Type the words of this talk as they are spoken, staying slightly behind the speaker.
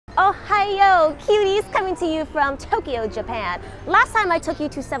Yo, cuties, coming to you from Tokyo, Japan. Last time I took you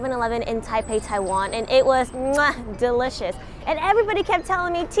to 7-Eleven in Taipei, Taiwan, and it was delicious. And everybody kept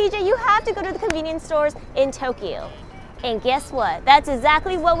telling me, TJ, you have to go to the convenience stores in Tokyo. And guess what? That's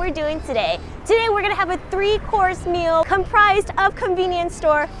exactly what we're doing today. Today we're gonna have a 3-course meal comprised of convenience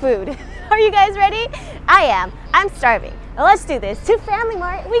store food. Are you guys ready? I am. I'm starving. Now let's do this. To Family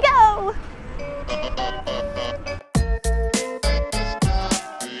Mart we go!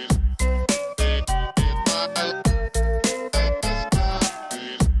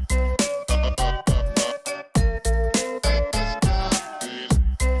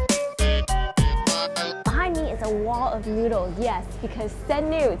 Wall of noodles, yes, because send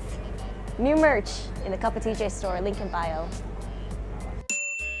nudes. New merch in the CupofTJ store, link in bio.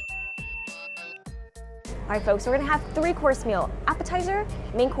 Alright folks, we're gonna have 3-course meal, appetizer,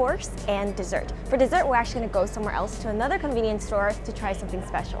 main course, and dessert. For dessert, we're actually gonna go somewhere else to another convenience store to try something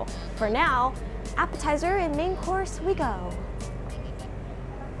special. For now, appetizer and main course we go.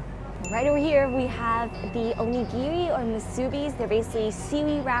 Right over here, we have the onigiri or musubis. They're basically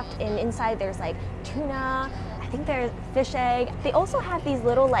seaweed wrapped, and inside there's like tuna, I think there's fish egg. They also have these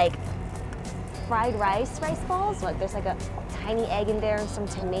little like fried rice balls. Look, there's like a tiny egg in there and some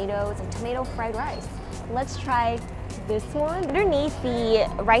tomatoes, and tomato fried rice. Let's try this one. Underneath the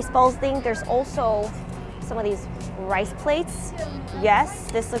rice balls thing, there's also some of these rice plates. Yes,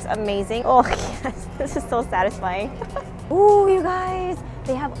 this looks amazing. Oh yes, this is so satisfying. Ooh, you guys,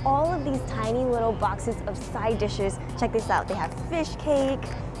 they have all of these tiny little boxes of side dishes. Check this out. They have fish cake,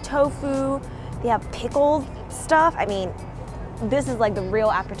 tofu, they have pickled stuff. I mean, this is like the real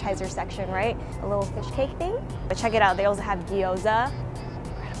appetizer section, right? A little fish cake thing. But check it out, they also have gyoza.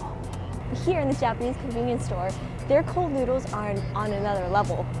 Incredible. Here in the Japanese convenience store, their cold noodles are on another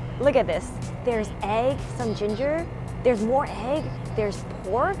level. Look at this. There's egg, some ginger, there's more egg, there's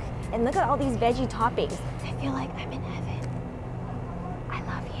pork, and look at all these veggie toppings. I feel like I'm in heaven. I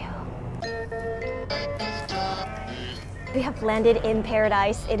love you. We have landed in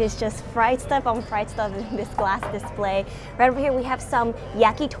paradise. It is just fried stuff on fried stuff in this glass display. Right over here we have some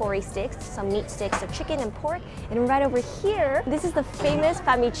yakitori sticks, some meat sticks of chicken and pork. And right over here, this is the famous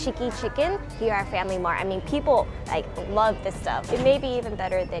famichiki chicken here at Family Mart. I mean, people like love this stuff. It may be even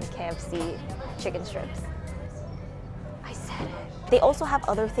better than KFC chicken strips. I said it. They also have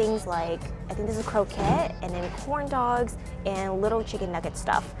other things like, I think this is croquette, and then corn dogs, and little chicken nugget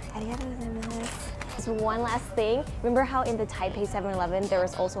stuff. So one last thing, remember how in the Taipei 7-Eleven there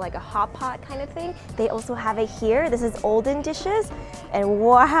was also like a hot pot kind of thing? They also have it here. This is olden dishes, and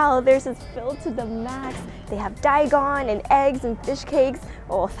wow, theirs is filled to the max. They have daegon and eggs and fish cakes.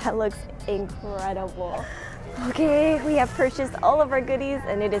 Oh, that looks incredible. Okay, we have purchased all of our goodies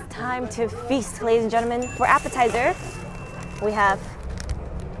and it is time to feast, ladies and gentlemen. For appetizer, we have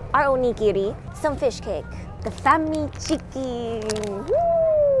our onigiri, some fish cake, the famichiki. Woo!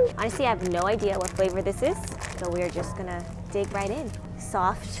 Honestly, I have no idea what flavor this is, so we're just gonna dig right in.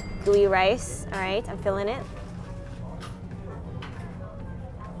 Soft, gooey rice. All right, I'm feeling it.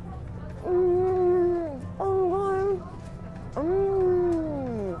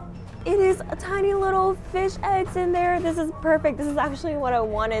 It is a tiny little fish eggs in there. This is perfect. This is actually what I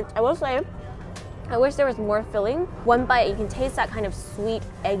wanted. I will say, I wish there was more filling. One bite, you can taste that kind of sweet,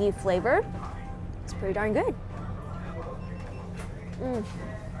 eggy flavor. It's pretty darn good.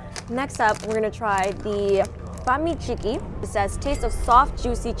 Next up, we're gonna try the famichiki. It says, taste of soft,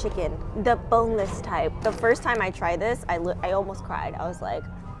 juicy chicken, the boneless type. The first time I tried this, I almost cried. I was like,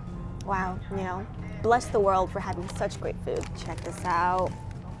 wow, you know, bless the world for having such great food. Check this out.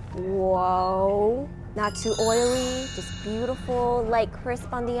 Whoa. Not too oily, just beautiful, light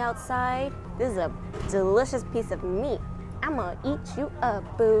crisp on the outside. This is a delicious piece of meat. I'm gonna eat you up,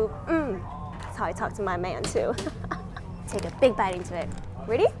 boo. That's how I talk to my man too. Take a big bite into it.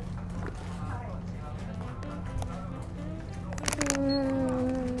 Ready?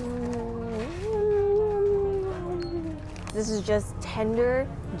 This is just tender,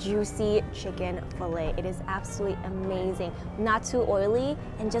 juicy chicken fillet. It is absolutely amazing. Not too oily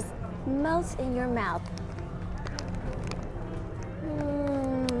and just melts in your mouth.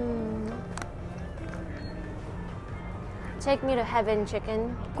 Take me to heaven,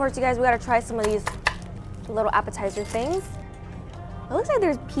 chicken. Of course, you guys, we gotta try some of these little appetizer things. It looks like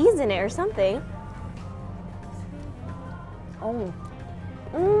there's peas in it or something. Oh.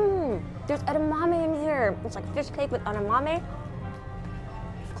 There's edamame in here. It's like fish cake with edamame.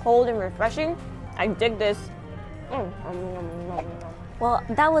 Cold and refreshing. I dig this. Well,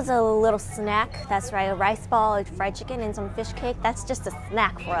 that was a little snack. That's right, a rice ball, a fried chicken, and some fish cake. That's just a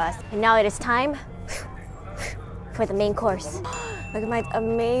snack for us. And now it is time for the main course. Look at my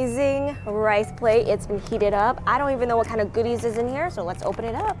amazing rice plate. It's been heated up. I don't even know what kind of goodies is in here, so let's open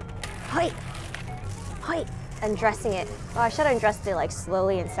it up. Hoi! Hoi! And dressing it. Oh, I should have dressed it like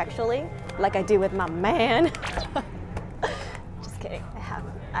slowly and sexually, like I do with my man. Just kidding,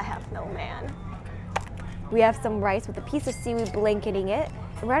 I have no man. We have some rice with a piece of seaweed blanketing it.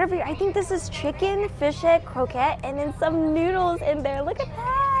 Right over here, I think this is chicken, fish head, croquette, and then some noodles in there. Look at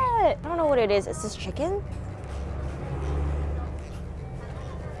that. I don't know what it is. Is this chicken?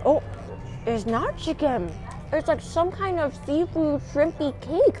 Oh, it's not chicken. It's like some kind of seafood shrimpy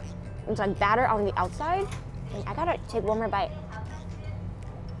cake. It's like batter on the outside. And I gotta take one more bite.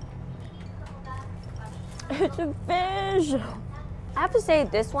 It's a fish. I have to say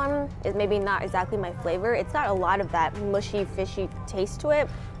this one is maybe not exactly my flavor. It's got a lot of that mushy, fishy taste to it.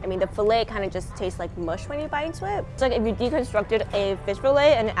 I mean, the fillet kind of just tastes like mush when you bite into it. It's like if you deconstructed a fish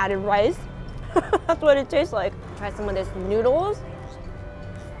fillet and added rice. That's what it tastes like. Try some of this noodles.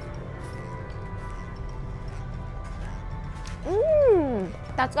 Mmm,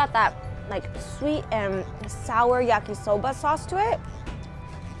 that's got that like sweet and sour yakisoba sauce to it.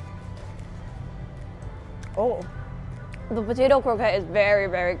 Oh. The potato croquette is very,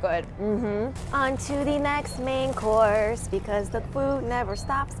 very good. On to the next main course because the food never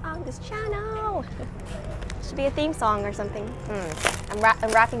stops on this channel. Should be a theme song or something.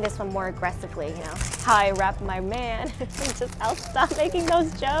 I'm rapping this one more aggressively, you know. How I rap my man. I'll stop making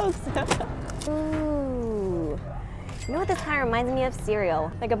those jokes. Ooh. You know what this kind of reminds me of?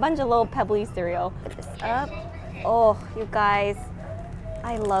 Cereal. Like a bunch of little pebbly cereal. Put this up. Oh, you guys.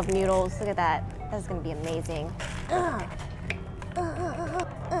 I love noodles. Look at that. That's gonna be amazing.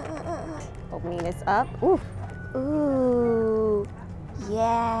 Opening this up. Ooh. Ooh.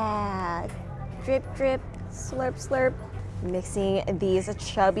 Yeah. Drip, drip, slurp, slurp. Mixing these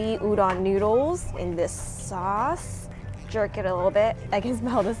chubby udon noodles in this sauce. Jerk it a little bit. I can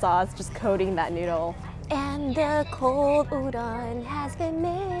smell the sauce just coating that noodle. And the cold udon has been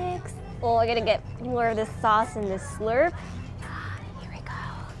mixed. Oh, I'm gonna get more of this sauce in this slurp. Here we go.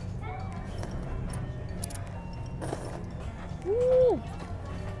 Ooh.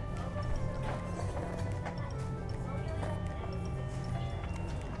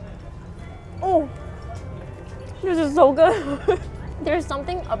 Oh, this is so good. There's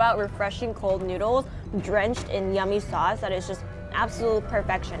something about refreshing cold noodles drenched in yummy sauce that is just absolute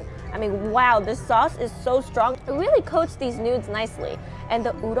perfection. I mean, wow, this sauce is so strong. It really coats these noodles nicely. And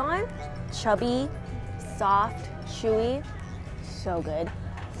the udon, chubby, soft, chewy, so good.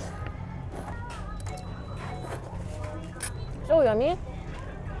 So yummy.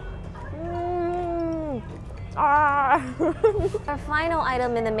 Our final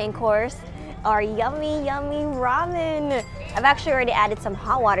item in the main course are yummy, yummy ramen. I've actually already added some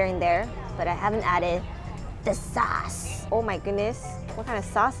hot water in there, but I haven't added the sauce. Oh my goodness. What kind of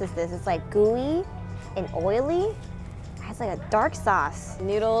sauce is this? It's like gooey and oily. It has like a dark sauce.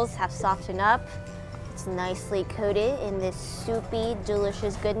 Noodles have softened up. It's nicely coated in this soupy,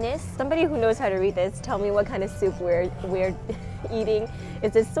 delicious goodness. Somebody who knows how to read this, tell me what kind of soup we're eating.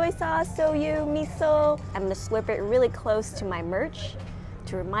 Is it soy sauce, soyu, miso? I'm gonna slurp it really close to my merch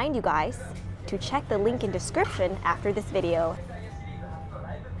to remind you guys to check the link in description after this video.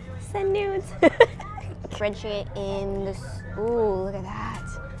 Send nudes. Drenching it in this. Ooh, look at that.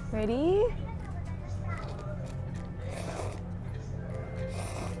 Ready?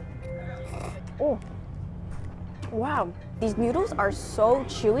 Oh, wow. These noodles are so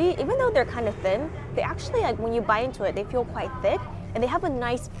chewy. Even though they're kind of thin, they actually, like when you bite into it, they feel quite thick and they have a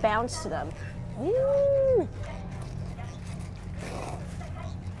nice bounce to them.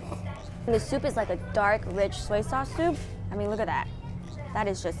 And the soup is like a dark, rich soy sauce soup. I mean, look at that. That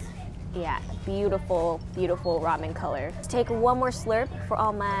is just, yeah, beautiful, beautiful ramen color. Let's take one more slurp for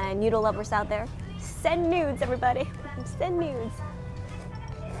all my noodle lovers out there. Send nudes, everybody. Send nudes.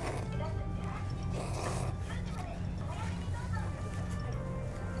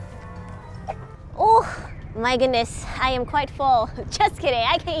 Oh my goodness, I am quite full. Just kidding,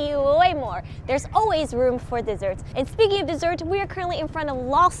 I can eat way more. There's always room for desserts. And speaking of dessert, we are currently in front of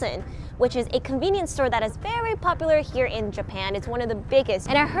Lawson, which is a convenience store that is very popular here in Japan. It's one of the biggest.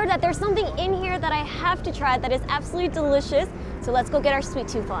 And I heard that there's something in here that I have to try that is absolutely delicious. So let's go get our sweet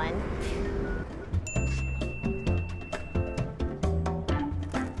tooth on.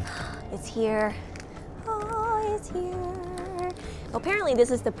 It's here. Oh, it's here. Apparently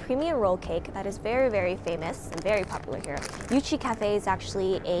this is the premium roll cake that is very, very famous and very popular here. Yuchi Cafe is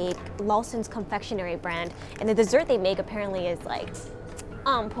actually a Lawson's confectionery brand, and the dessert they make apparently is like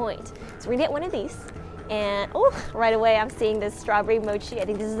on point. So we're gonna get one of these, and oh, right away I'm seeing this strawberry mochi. I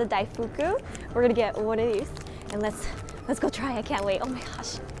think this is the daifuku. We're gonna get one of these, and let's Let's go try. I can't wait. Oh my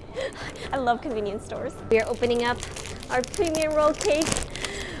gosh. I love convenience stores. We are opening up our premium roll cake.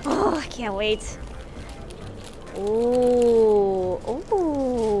 Oh, I can't wait. Ooh,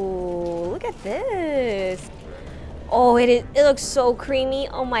 ooh, look at this. Oh, it looks so creamy.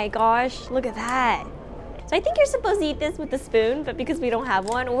 Oh my gosh, look at that. So I think you're supposed to eat this with a spoon, but because we don't have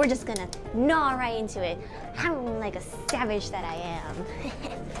one, we're just gonna gnaw right into it. I'm like a savage that I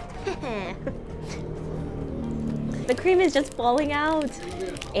am. The cream is just falling out.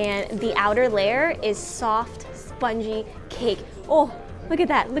 And the outer layer is soft, spongy cake. Oh, look at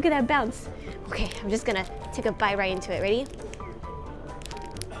that bounce. Okay, I'm just gonna take a bite right into it. Ready?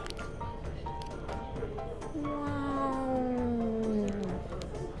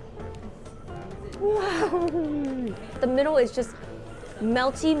 Wow. The middle is just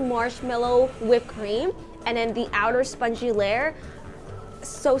melty marshmallow whipped cream, and then the outer spongy layer,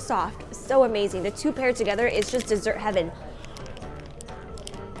 so soft, so amazing. The two paired together is just dessert heaven.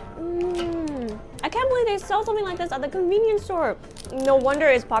 I can't believe they sell something like this at the convenience store. No wonder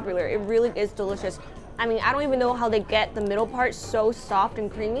it's popular. It really is delicious. I mean, I don't even know how they get the middle part so soft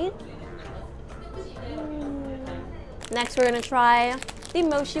and creamy. Next, we're gonna try the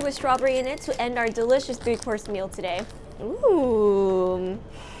mochi with strawberry in it to end our delicious 3-course meal today. Ooh,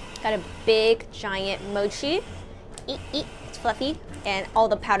 got a big, giant mochi. Eat, eat, it's fluffy. And all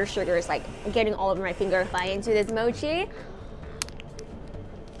the powdered sugar is like getting all over my finger. Bite into this mochi.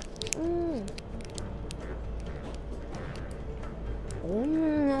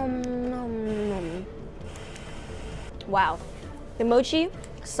 Wow, the mochi,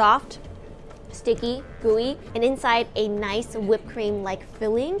 soft, sticky, gooey, and inside a nice whipped cream like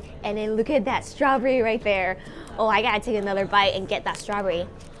filling. And then look at that strawberry right there. Oh, I gotta take another bite and get that strawberry.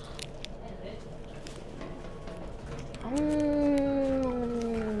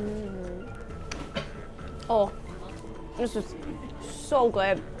 Oh, this is so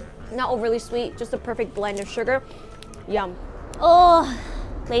good. Not overly sweet, just a perfect blend of sugar. Yum. Oh,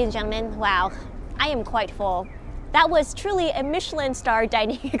 ladies and gentlemen, wow, I am quite full. That was truly a Michelin star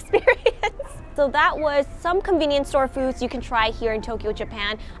dining experience. So that was some convenience store foods you can try here in Tokyo,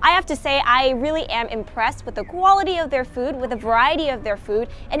 Japan. I have to say, I really am impressed with the quality of their food, with the variety of their food,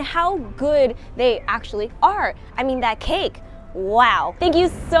 and how good they actually are. I mean, that cake, wow. Thank you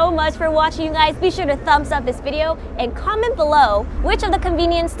so much for watching, you guys. Be sure to thumbs up this video and comment below which of the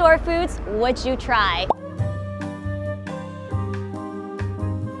convenience store foods would you try.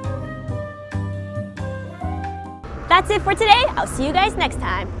 That's it for today. I'll see you guys next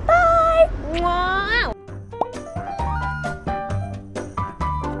time. Bye! Mwah.